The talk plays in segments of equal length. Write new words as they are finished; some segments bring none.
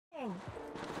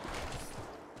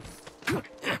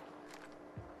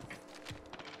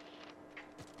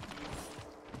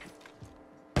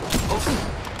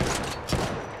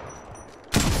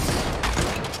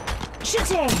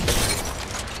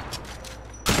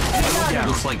down.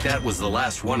 Looks like that was the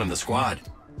last one in the squad.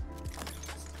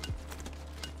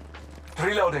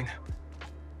 Reloading.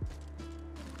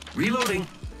 Reloading.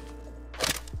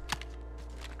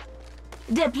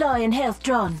 Deploying health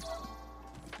drone.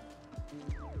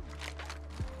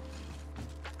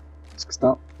 Es que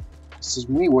esto es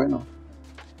muy bueno.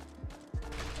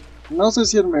 No sé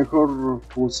si el mejor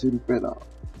fusil, pero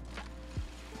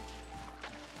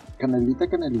canelita,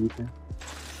 canelita.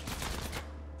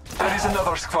 There is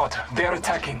another squad. They are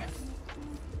attacking.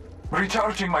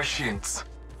 Recharging my shields.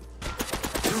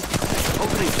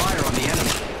 Opening fire on the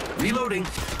enemy. Reloading.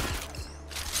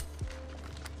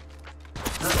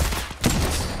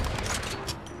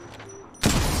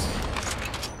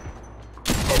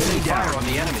 Opening fire on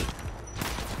the enemy.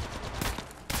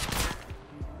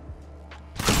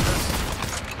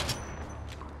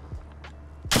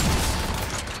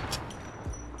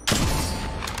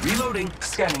 Reloading.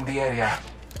 Scanning the area.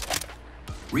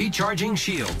 Recharging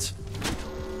shields.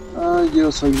 Ay,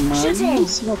 yo soy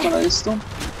malísimo para esto.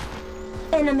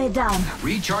 Enemy down.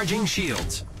 Recharging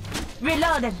shields.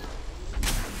 Reloading.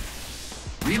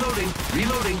 Reloading.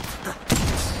 Reloading.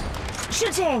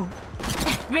 Shooting.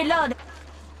 Reload.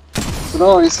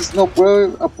 No, ese no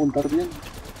puede apuntar bien.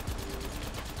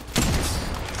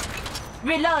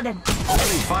 Reloading.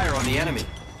 Opening fire on the enemy.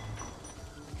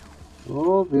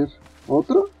 Oh, a ver.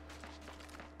 ¿Otro?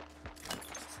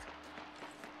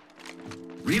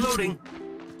 Reloading.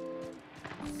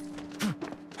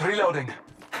 Reloading.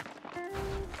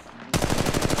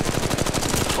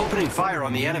 Opening fire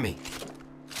on the enemy.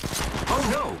 Oh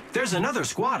no! There's another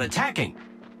squad attacking!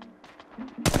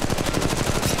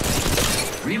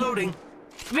 Reloading.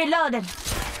 Reloading.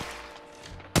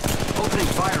 Opening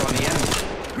fire on the enemy.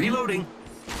 Reloading.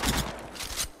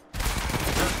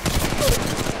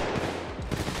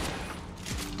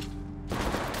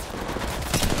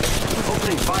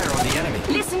 Opening fire on the enemy.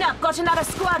 Listen up, got another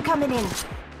squad coming in.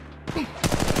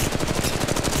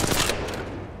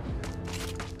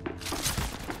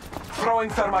 Throwing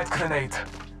thermite grenade.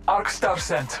 Arc star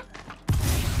sent.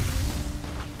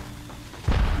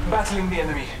 Battling the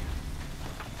enemy.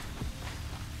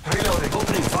 Reloading.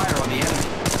 Opening fire on the enemy.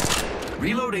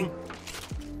 Reloading.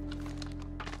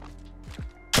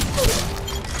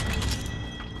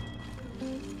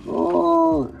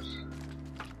 Oh.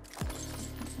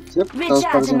 Siempre todos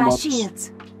Recharging parecen my bots.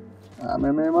 shields.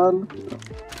 Llámeme mal.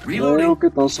 Reloading. Creo que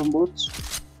todos son bots.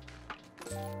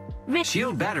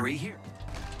 Shield battery here.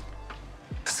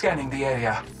 Scanning the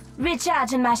area.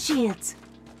 Recharging my shields.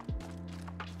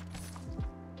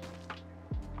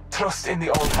 Trust in the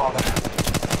All Father.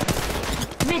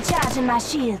 Recharging my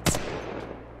shields.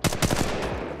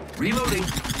 Reloading.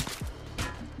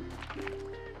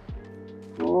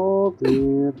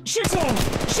 Joder. Shooting.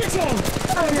 Shooting.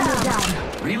 Enemy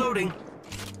down. Reloading.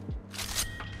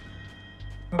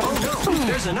 Oh no!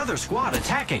 There's another squad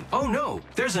attacking! Oh no!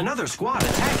 There's another squad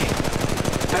attacking!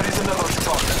 There is another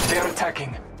squad. They are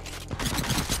attacking.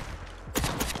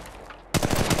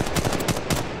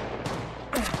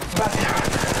 Battler,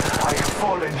 I have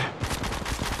fallen.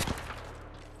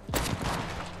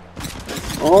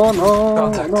 Oh no,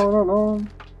 Contact. no.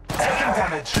 Taking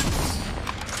damage.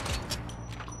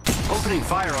 Opening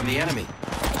fire on the enemy.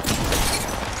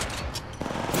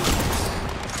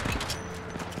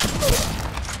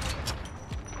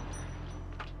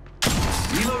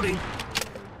 Reloading.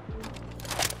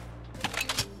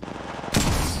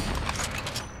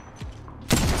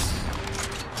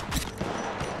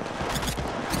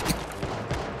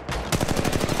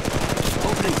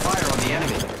 Opening fire on the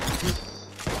enemy.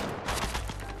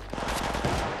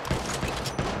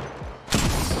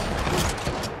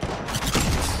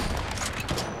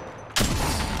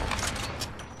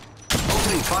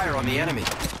 Opening fire on the enemy.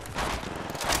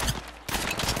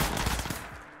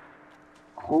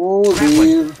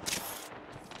 Joder.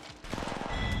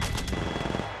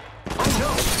 Oh no!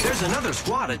 There's another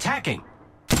squad attacking!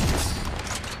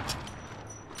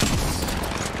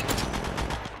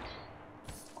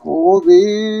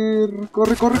 Joder.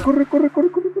 Corre.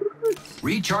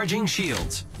 Recharging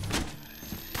shields.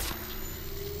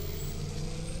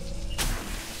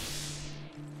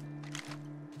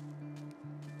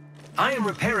 I am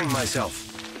repairing myself.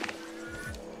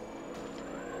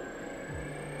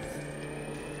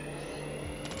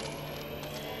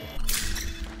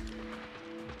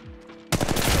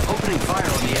 Opening fire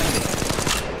on the enemy.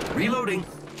 Reloading.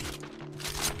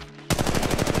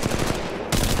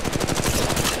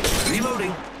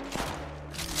 Reloading.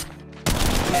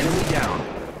 Enemy down.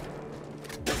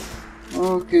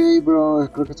 Ok, bro.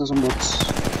 Creo que estos son bots.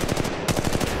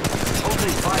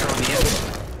 Opening fire on the enemy.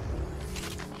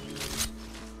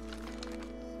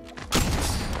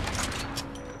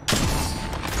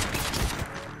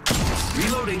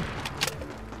 Reloading.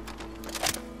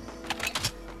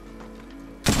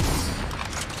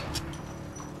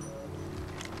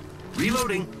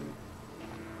 Reloading.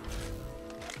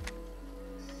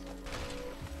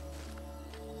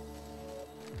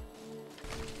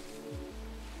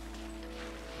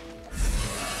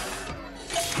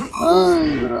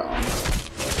 Ay, bro.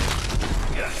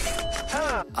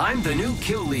 I'm the new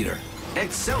kill leader.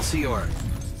 Excelsior.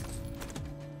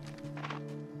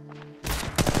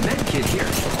 Medkit here.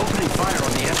 Opening fire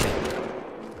on the enemy.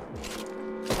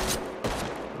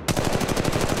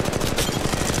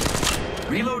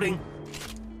 Reloading.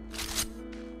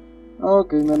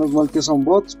 Ok, menos mal que son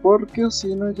bots, porque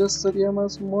si no ya estaría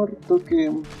más muerto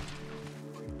que...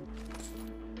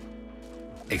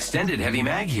 Extended heavy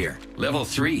mag here. Level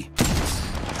 3.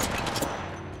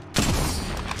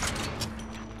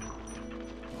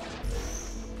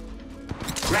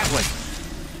 Grappling.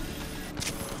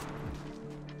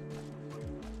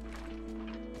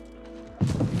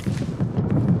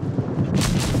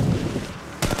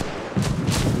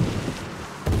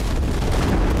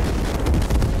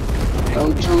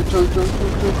 Ouch, ouch, ouch,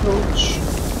 ouch, ouch, ouch.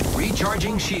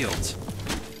 Recharging shields.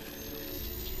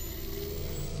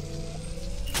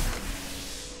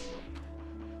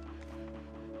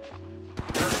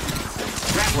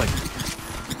 Grappling.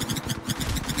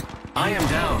 I am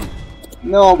down.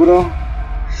 No, bro.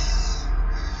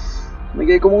 Me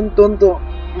quedé como un tonto.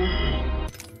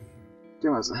 ¿Qué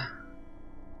más?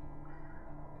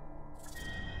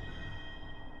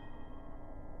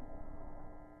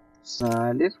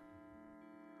 Salir.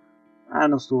 Ah,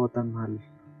 no estuvo tan mal.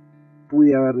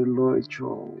 Pude haberlo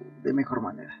hecho de mejor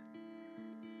manera.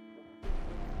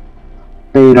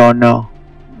 Pero no.